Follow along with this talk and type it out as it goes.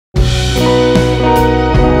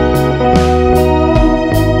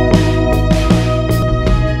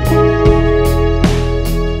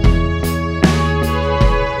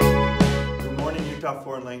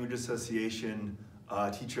Education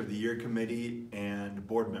Teacher of the Year Committee and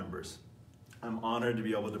board members. I'm honored to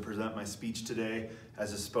be able to present my speech today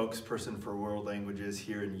as a spokesperson for world languages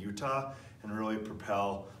here in Utah and really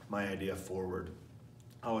propel my idea forward.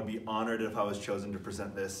 I would be honored if I was chosen to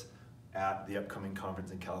present this at the upcoming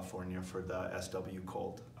conference in California for the SW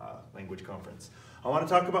language conference. I want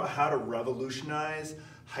to talk about how to revolutionize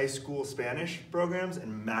high school Spanish programs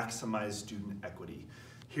and maximize student equity.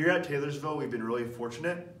 Here at Taylorsville, we've been really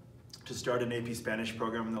fortunate to start an AP Spanish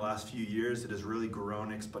program in the last few years. It has really grown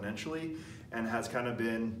exponentially and has kind of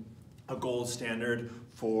been a gold standard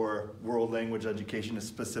for world language education,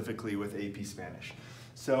 specifically with AP Spanish.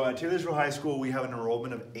 So at Taylorsville High School, we have an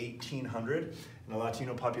enrollment of 1,800 and a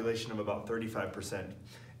Latino population of about 35%.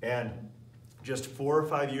 And just 4 or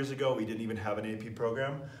 5 years ago, we didn't even have an AP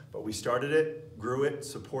program, but we started it, grew it,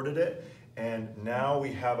 supported it, and now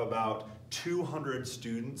we have about 200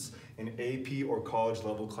 students in AP or college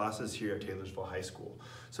level classes here at Taylorsville High School.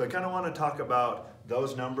 So I kind of want to talk about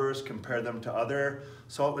those numbers, compare them to other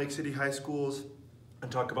Salt Lake City high schools, and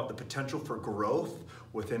talk about the potential for growth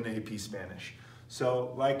within AP Spanish.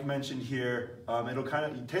 So like mentioned here,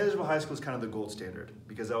 Taylorsville High School is kind of the gold standard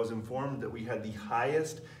because I was informed that we had the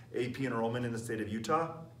highest AP enrollment in the state of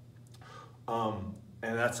Utah, and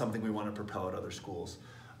that's something we want to propel at other schools.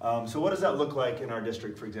 So what does that look like in our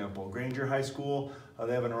district, for example? Granger High School,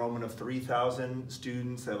 they have an enrollment of 3,000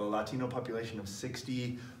 students. They have a Latino population of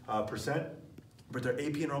 60%, but their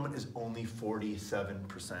AP enrollment is only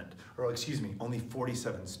 47%, or excuse me, only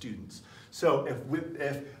 47 students. So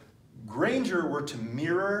if Granger were to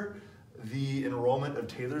mirror the enrollment of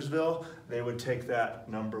Taylorsville, they would take that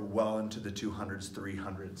number well into the 200s,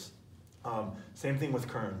 300s. Same thing with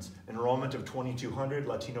Kearns. Enrollment of 2,200,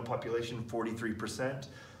 Latino population 43%,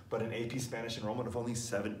 but an AP Spanish enrollment of only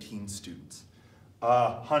 17 students.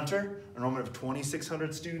 Hunter, enrollment of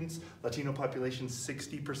 2,600 students, Latino population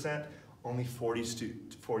 60%, only 40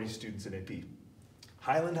 students in AP.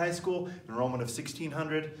 Highland High School, enrollment of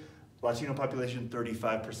 1,600, Latino population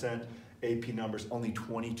 35%, AP numbers only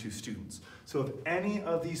 22 students. So if any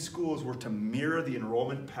of these schools were to mirror the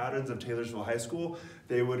enrollment patterns of Taylorsville High School,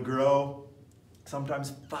 they would grow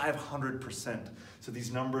sometimes 500%. So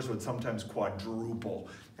these numbers would sometimes quadruple,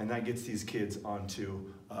 and that gets these kids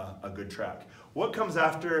onto a good track. What comes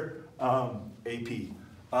after AP?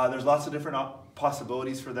 There's lots of different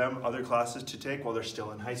possibilities for them, other classes to take while they're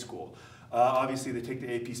still in high school. Obviously, they take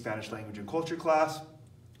the AP Spanish Language and Culture class.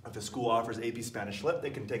 If a school offers AP Spanish Lit, they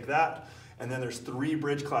can take that. And then there's 3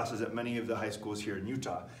 bridge classes at many of the high schools here in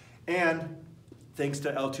Utah. And thanks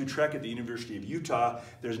to L2 Trek at the University of Utah,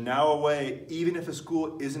 there's now a way, even if a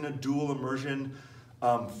school isn't a dual immersion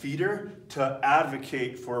feeder, to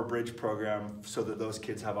advocate for a bridge program so that those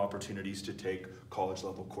kids have opportunities to take college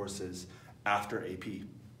level courses after AP.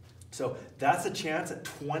 So that's a chance at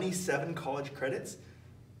 27 college credits.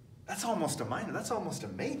 That's almost a minor, that's almost a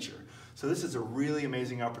major. So this is a really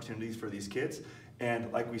amazing opportunity for these kids.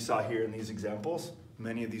 And like we saw here in these examples,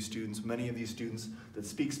 many of these students that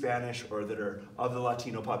speak Spanish or that are of the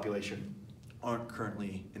Latino population aren't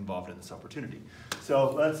currently involved in this opportunity.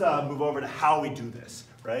 So let's move over to how we do this,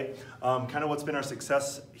 right? Kind of what's been our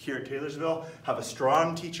success here at Taylorsville: have a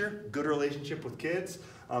strong teacher, good relationship with kids.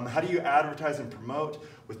 How do you advertise and promote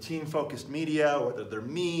with teen-focused media, whether they're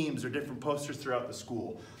memes or different posters throughout the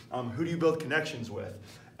school? Who do you build connections with?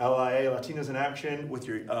 LIA, Latinos in Action, with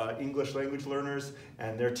your English language learners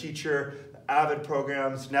and their teacher, AVID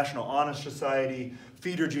programs, National Honor Society,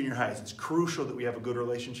 feeder junior highs. It's crucial that we have a good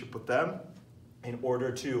relationship with them in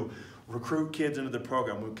order to recruit kids into the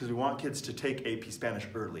program, because we want kids to take AP Spanish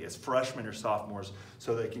early as freshmen or sophomores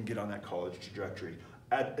so they can get on that college trajectory.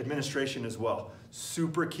 Administration as well.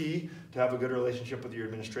 Super key to have a good relationship with your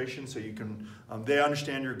administration so you can, they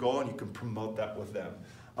understand your goal and you can promote that with them.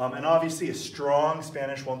 And obviously a strong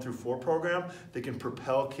Spanish 1 through 4 program that can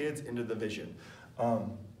propel kids into the vision.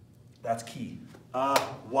 That's key.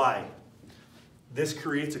 Why? This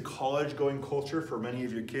creates a college-going culture for many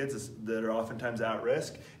of your kids that are oftentimes at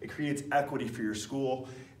risk. It creates equity for your school,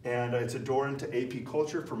 and it's a door into AP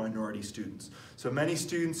culture for minority students. So many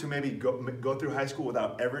students who maybe go through high school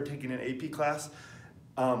without ever taking an AP class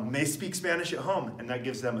may speak Spanish at home, and that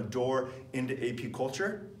gives them a door into AP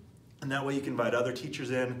culture. And that way you can invite other teachers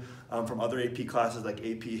in from other AP classes like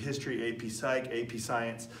AP History, AP Psych, AP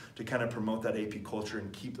Science to kind of promote that AP culture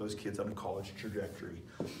and keep those kids on a college trajectory.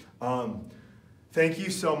 Thank you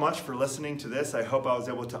so much for listening to this. I hope I was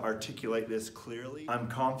able to articulate this clearly. I'm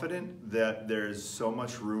confident that there's so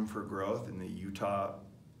much room for growth in the Utah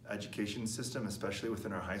education system, especially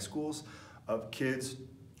within our high schools, of kids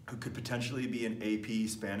who could potentially be in AP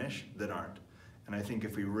Spanish that aren't. And I think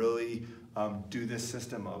if we really do this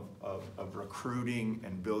system of recruiting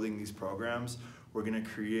and building these programs, we're going to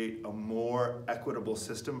create a more equitable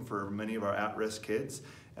system for many of our at-risk kids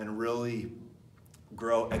and really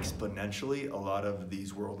grow exponentially a lot of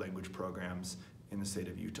these world language programs in the state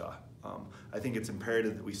of Utah. I think it's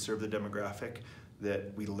imperative that we serve the demographic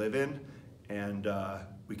that we live in, and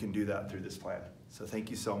we can do that through this plan. So thank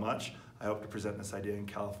you so much. I hope to present this idea in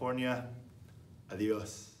California.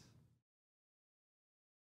 Adios.